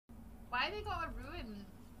why they gotta ruin,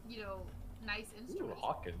 you know, nice instruments? Ooh,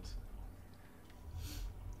 Hawkins.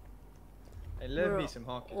 I love me some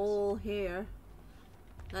Hawkins. All here.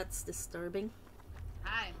 That's disturbing.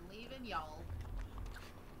 I'm leaving y'all.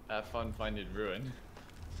 Have fun finding Ruin.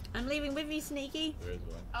 I'm leaving with you, Sneaky. There is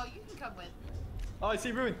one. Oh, you can come with. Oh, I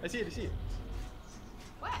see Ruin. I see it.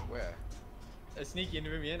 What? Where? A Sneaky in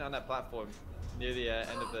the room in on that platform near the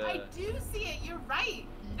end of the. I do see it. You're right.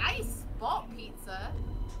 Nice spot, pizza.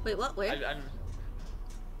 Wait, what? Where?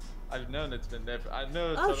 I've known it's been there. I've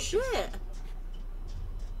known. Oh shit!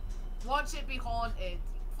 Watch it be haunted.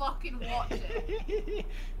 Fucking watch it.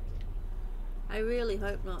 I really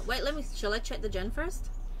hope not. Wait, shall I check the gen first?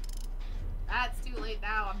 That's too late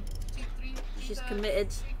now. I'm 2-3. She's committed.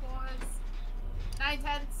 3/4.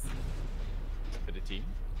 9/10. For the team.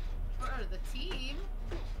 For the team.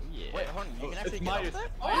 Oh, yeah. Wait, hold on. You can actually get up there?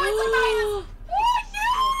 Oh, it's a minus. Oh no!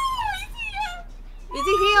 Is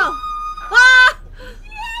he here? Ah!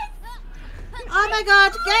 Yes! Oh my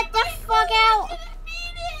god, get the fuck out!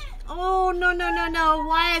 Oh no.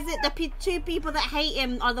 Why is it the two people that hate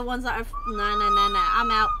him are the ones that are... No.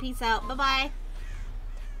 I'm out. Peace out. Bye-bye.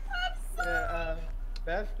 Yeah,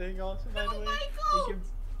 bad thing also, by the way. Michael!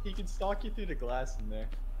 He can stalk you through the glass in there.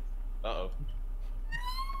 Uh-oh.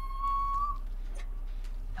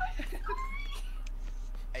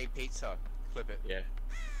 Hey, pizza. Flip it. Yeah.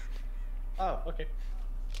 Oh, okay.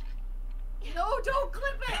 No, don't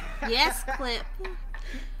clip it! Yes, clip.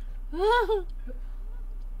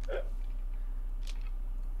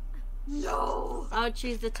 No! I would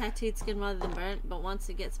choose the tattooed skin rather than burnt, but once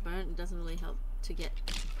it gets burnt, it doesn't really help to get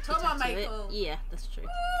to Come on, tattoo it. Michael. Yeah, that's true.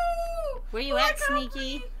 Ooh, Where you at,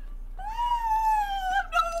 Sneaky?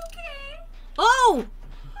 I'm not okay. Oh!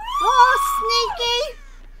 Oh, Sneaky!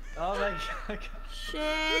 Oh my god.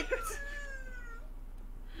 Shit.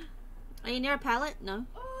 Are you near a pallet? No.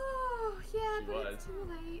 Oh, yeah, She but was. it's too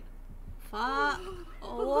late. Fuck.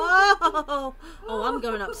 Whoa! Oh, I'm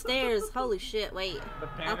going upstairs. Holy shit, wait. The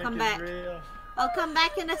I'll panic come is back. real. I'll come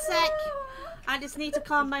back in a sec. I just need to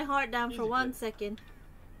calm my heart down for 1 second.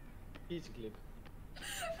 Easy clip.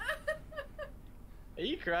 Are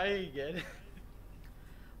you crying again?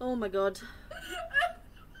 Oh my god.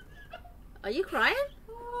 Are you crying?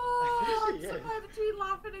 Oh, I'm She is. somewhere between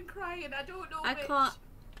laughing and crying. I don't know I which. can't.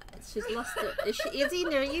 She's lost it. Is he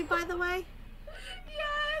near you, by the way?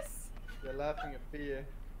 Yes! You're laughing at fear.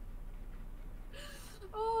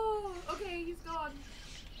 Oh, okay, he's gone.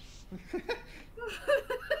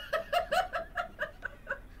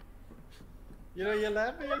 You know, you're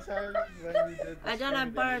laughing as hard when we did I don't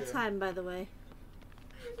have borrowed time, by the way.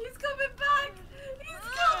 He's coming back! He's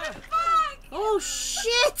coming back! Oh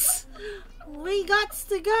shit! We got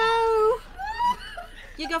to go!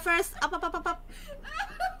 You go first. Up.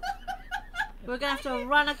 We're gonna have to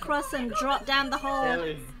run across and drop down the hole.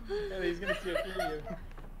 Ellie, he's gonna kill you.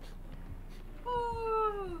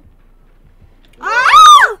 Oh.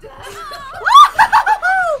 Ah!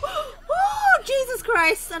 Oh, Jesus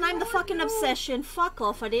Christ! And I'm the fucking obsession. Fuck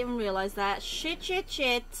off! I didn't even realize that. Shit.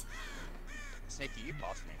 Snakey, you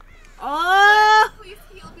lost me. Oh! Please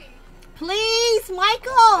heal me. Please,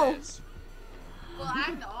 Michael! Well,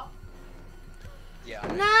 I'm not. Yeah.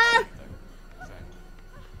 No!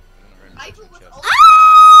 Michael was Ah!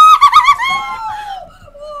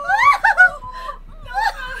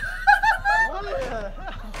 What the hell?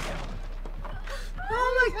 Oh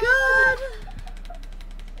my god!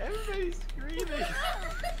 Everybody's screaming.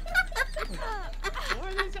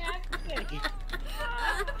 What is happening?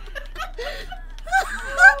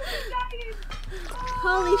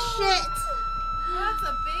 Holy shit! That's a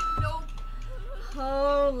big no.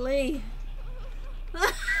 Holy.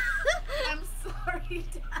 I'm sorry,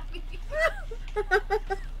 Daddy.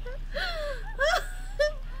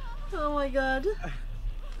 Oh my god.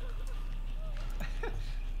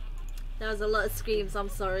 That was a lot of screams, I'm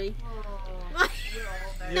sorry. Oh, we're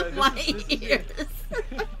all there. Yeah, My this is ears.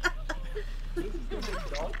 This is the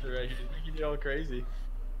big doctor right here, making you all crazy.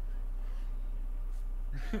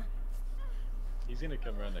 He's gonna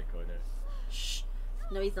come around that corner. Shh.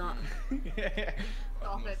 No, he's not.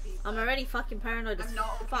 Stop it, Pizza. I'm already fucking paranoid as I'm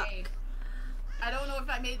not okay. fuck. I don't know if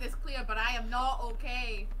I made this clear, but I am not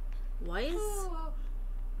okay. Why is You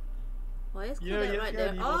know, Claudette you right got there?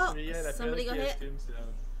 an Oh, evil three, yeah, somebody got hit.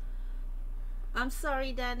 Tombstone. I'm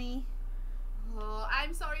sorry, Danny. Oh,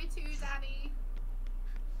 I'm sorry too, Danny.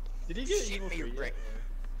 Did he get Shoot evil me, three? Rick.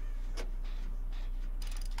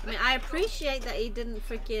 I mean, I appreciate that he didn't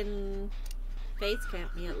freaking face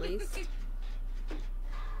camp me at least.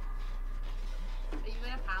 Are you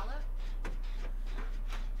in a pallet?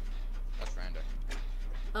 That's random.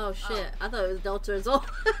 Oh shit, I thought it was Delta as well.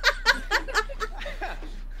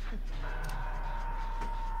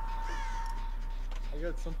 I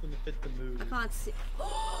got something to fit the mood. I can't see.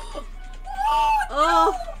 Oh!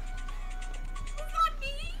 Oh! Is that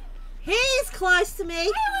me? He's close to me! It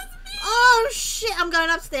was me! Oh shit, I'm going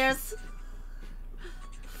upstairs.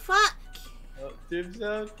 Fuck. Oh, dibs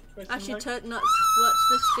out. I should Question not watch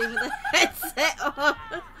the stream with the headset on.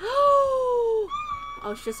 I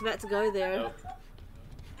was just about to go there. mark?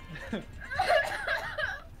 Nope.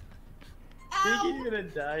 Sneaky's gonna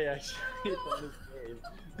die actually from this game.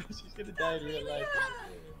 She's gonna die in real life.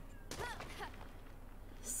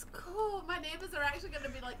 Oh, my neighbors are actually gonna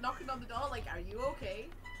be like knocking on the door like, are you okay?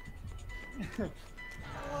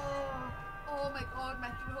 Oh my god, my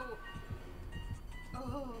throat.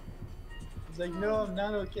 Oh. He's like, no, I'm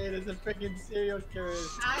not okay. There's a freaking serial killer.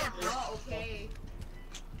 I am not okay.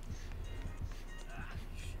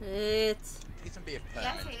 Shit. Needs to be a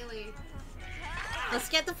Yes, permanent. Haley. Let's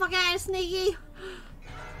get the fuck out of Sneaky.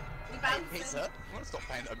 We Hey, bounced pizza, him. you wanna stop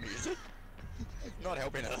playing that music? Not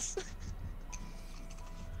helping us.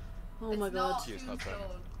 Oh my It's god. not Cheers, not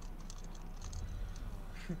Tombstone.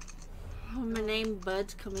 Oh, my name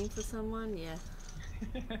Bud coming for someone? Yeah.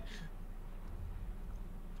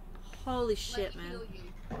 Holy shit, Let me man. heal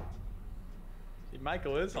you. See,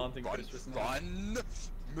 Michael is haunting Run, Christmas now. run,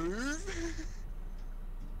 move.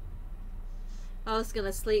 I was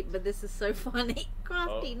gonna sleep, but this is so funny.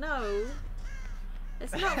 Crafty, no.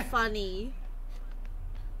 It's not funny.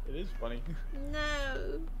 It is funny.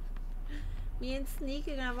 No. Me and Sneak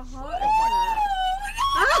are gonna have a heart Oh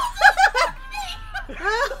my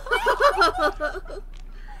attack.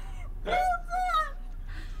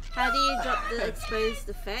 How do you drop the exposed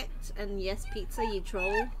effect? And yes, pizza, you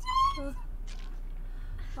troll.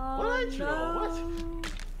 Oh What I troll? no.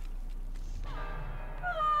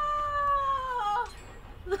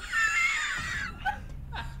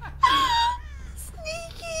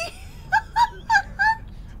 Sneaky.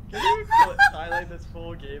 Can you highlight this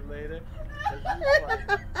full game later?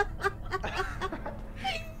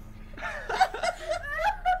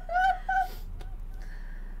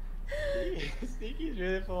 Sneaky's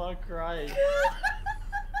really full on crying.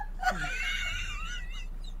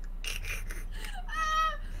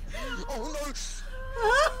 Oh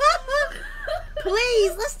no!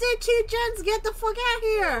 Please, let's do 2 gens. Get the fuck out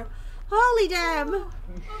here. Holy damn. Oh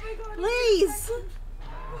my god. Please.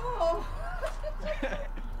 Oh.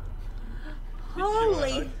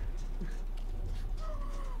 Holy.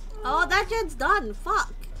 Oh, that gen's done.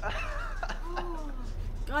 Fuck.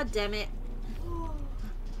 God damn it.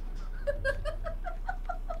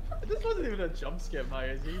 This wasn't even a jump scare,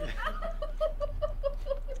 Myers.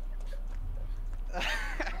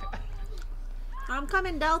 I'm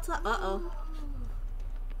coming, Delta. Uh-oh.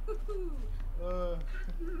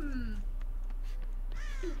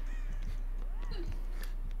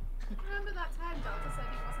 Remember that time Delta said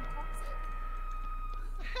he wasn't toxic?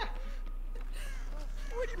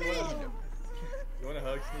 What do you mean? You wanna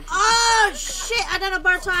hug, Sneaky? Oh, shit. I done a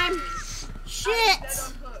bar time. I was dead Shit. on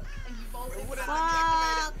hook and you bolted Wouldn't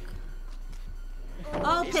back. Fuck.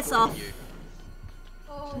 Oh, He's piss calling off. you.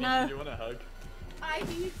 Oh, Do No. you wanna hug? I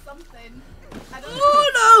need something. I don't know.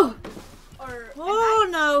 Oh, no. Or Oh,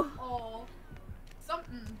 no. Oh,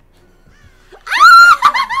 something.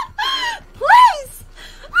 Please.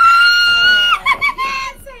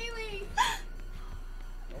 Yes, Haley.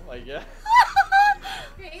 Oh my god.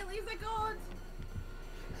 Haley's a god.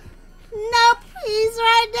 Nope, he's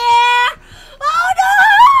right there. Oh no!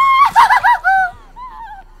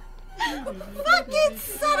 Fucking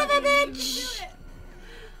son of a bitch!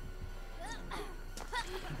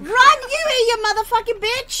 Run, you motherfucking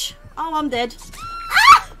bitch! Oh, I'm dead.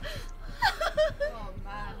 Ah! Oh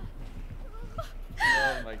man.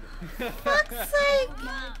 Oh my god. Fuck's sake! Oh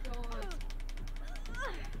my god.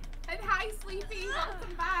 And hi, Sleepy.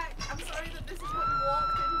 Welcome back. I'm sorry that this is what you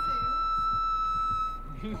walked into.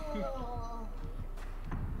 Oh,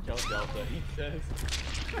 Kill Delta, he says.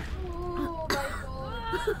 oh my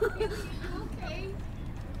god. Haley, are you okay?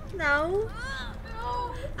 No,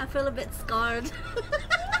 No. I feel a bit scarred.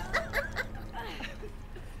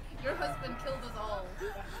 Your husband killed us all.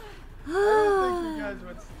 I don't think you guys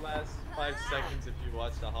would last 5 seconds if you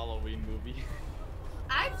watched a Halloween movie.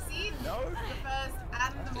 I've seen the first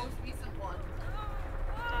and the most recent one.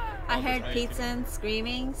 I heard pizza and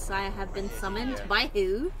screaming, so I have been summoned. Yeah. By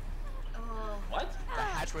who? Oh, The What?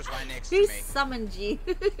 hatch was right next Who to me. summoned you?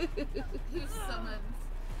 who summoned?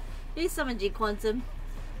 Who summoned you, Quantum?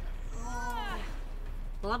 Oh,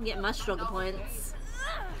 Well, I'm getting my struggle not okay. points.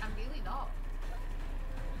 I'm really not.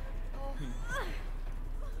 Oh.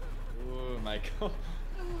 Ooh, Michael.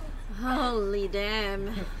 Holy damn.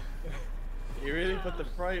 You really put the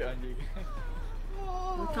fright on you.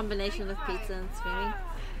 Oh, A combination of big pizza and time.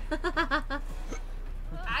 screaming.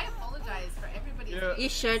 I apologize for everybody. Yeah. You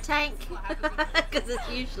sure, Tank? Because it's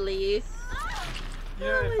usually you. You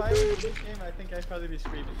know, if I was in this game, I think I'd probably be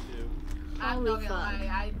screaming too. I'm Holy not gonna fuck.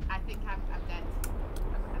 lie, I think I'm dead.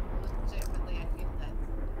 I'm legitimately, I feel dead.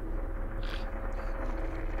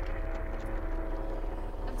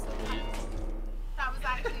 I'm so tired. That was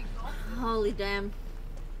actually exhausting. Holy damn.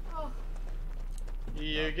 Oh.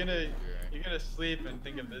 You're gonna sleep and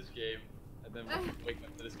think of this game, and then wake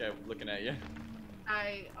up to this guy looking at you.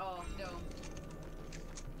 Oh no.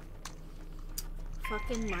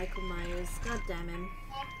 Fucking Michael Myers. God damn him.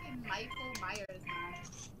 Fucking Michael Myers.